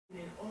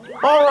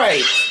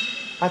Alright,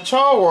 a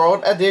Chao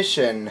World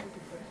Edition.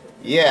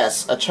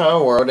 Yes, a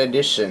Chao World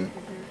Edition.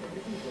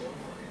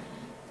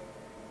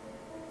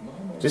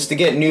 Just to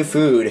get new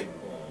food.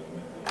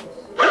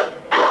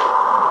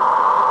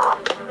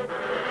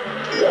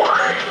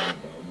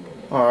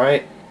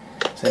 Alright,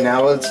 so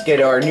now let's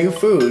get our new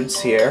foods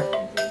here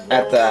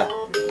at the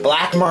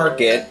black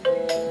market.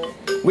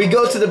 We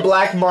go to the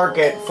black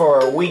market for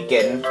a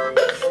weekend,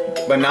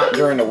 but not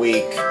during the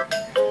week.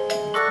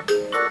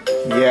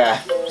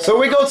 Yeah, so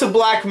we go to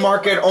black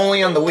market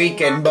only on the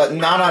weekend, but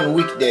not on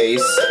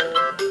weekdays.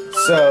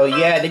 So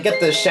yeah, to get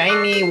the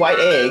shiny white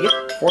egg,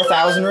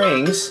 4,000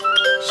 rings.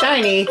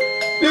 Shiny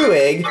blue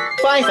egg,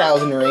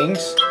 5,000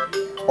 rings.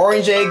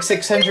 Orange egg,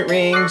 600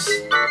 rings.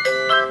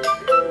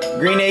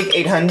 Green egg,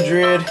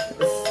 800.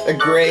 A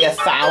gray,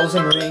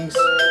 1,000 rings.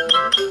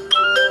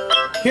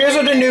 Here's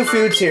what the new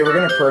foods here we're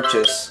gonna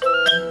purchase.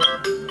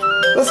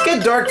 Let's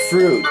get dark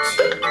fruit.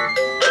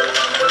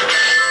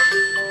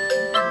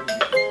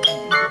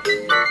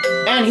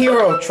 And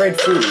hero trade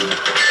food.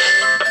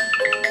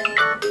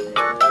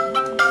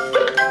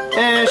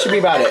 And that should be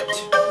about it.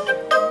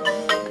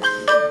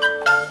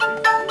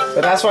 So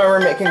that's why we're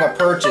making a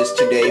purchase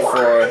today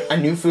for a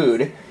new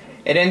food.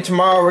 And then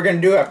tomorrow we're gonna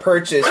do a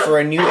purchase for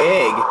a new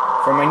egg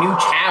from a new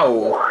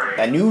Chao.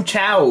 The new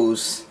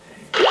Chaos.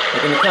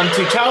 They're gonna come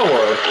to Chao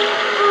World.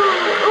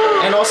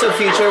 And also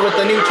feature with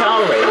the new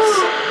Chao race.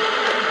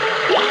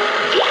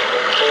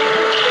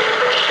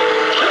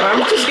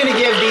 I'm just gonna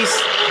give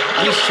these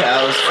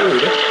Chaos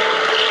food.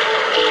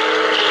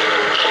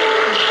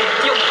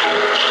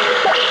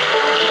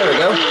 There we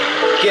go.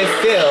 Give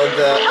Phil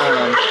the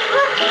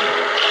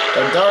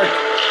dark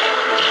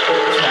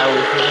Chao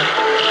here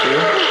too.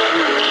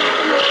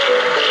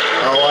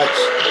 I'll watch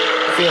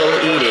Phil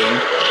eating.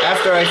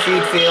 After I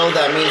feed Phil,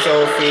 that means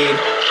I'll feed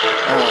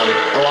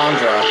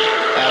Alondra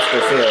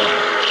after Phil.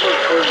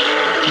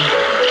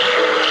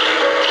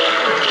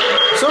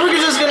 So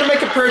we're just gonna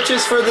make a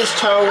purchase for this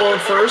Chao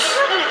World first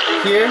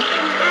here.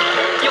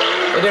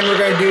 And then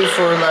we're gonna do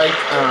for like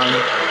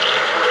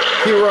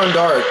Hero and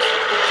Dark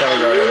Chao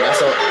Garden. That's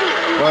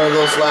one of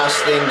those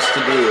last things to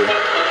do.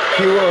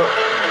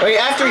 Wait,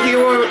 after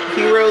Hero,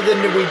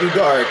 then we do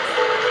Dark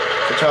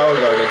for Chao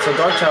Garden. So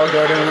Dark Chao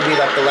Garden would be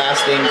like the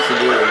last things to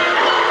do.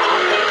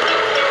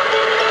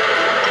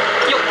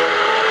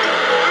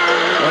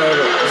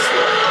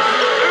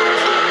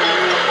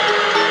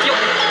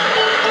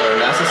 Oh,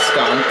 that's a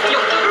skunk.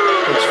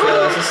 Which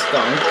Phil has a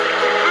skunk.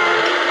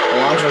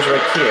 Alondra's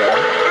right here.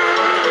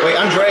 Wait,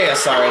 Andrea,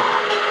 sorry.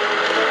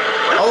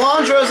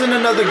 Alondra's in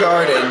another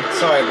garden.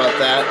 Sorry about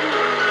that.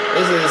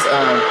 This is,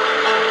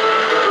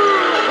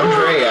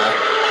 Andrea.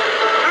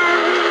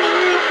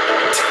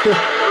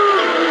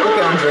 Look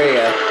at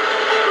Andrea.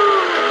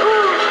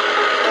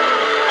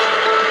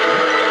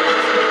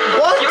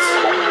 What?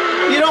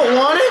 You don't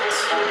want it?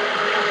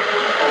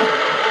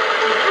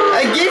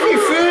 I gave you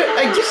food.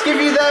 I just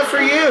give you that for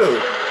you.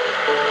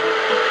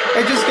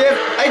 I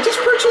just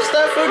purchased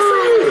that food for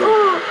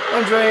you,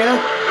 Andrea.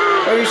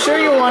 Are you sure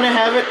you want to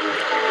have it?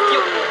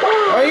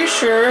 Are you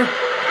sure?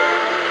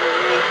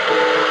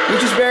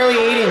 You're just barely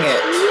eating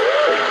it.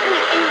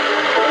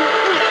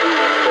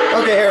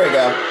 Okay, here we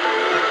go.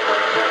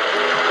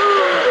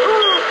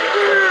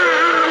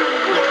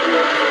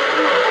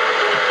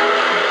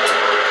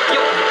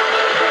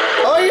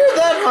 Oh, you're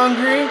that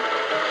hungry?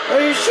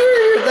 Are you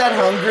sure you're that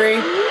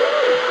hungry?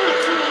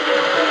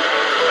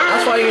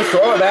 That's why you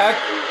throw it back.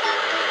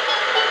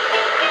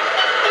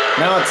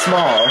 Now it's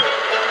small.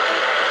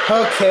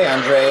 Okay,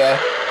 Andrea.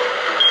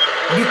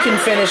 You can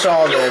finish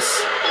all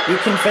this. You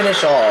can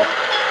finish all.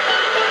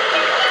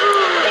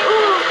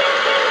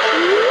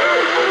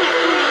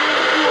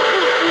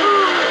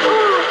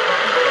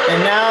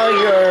 And now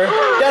you're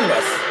done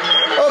with.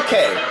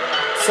 Okay.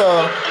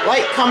 So,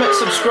 like, comment,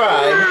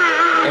 subscribe,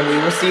 and we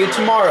will see you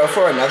tomorrow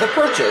for another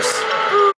purchase.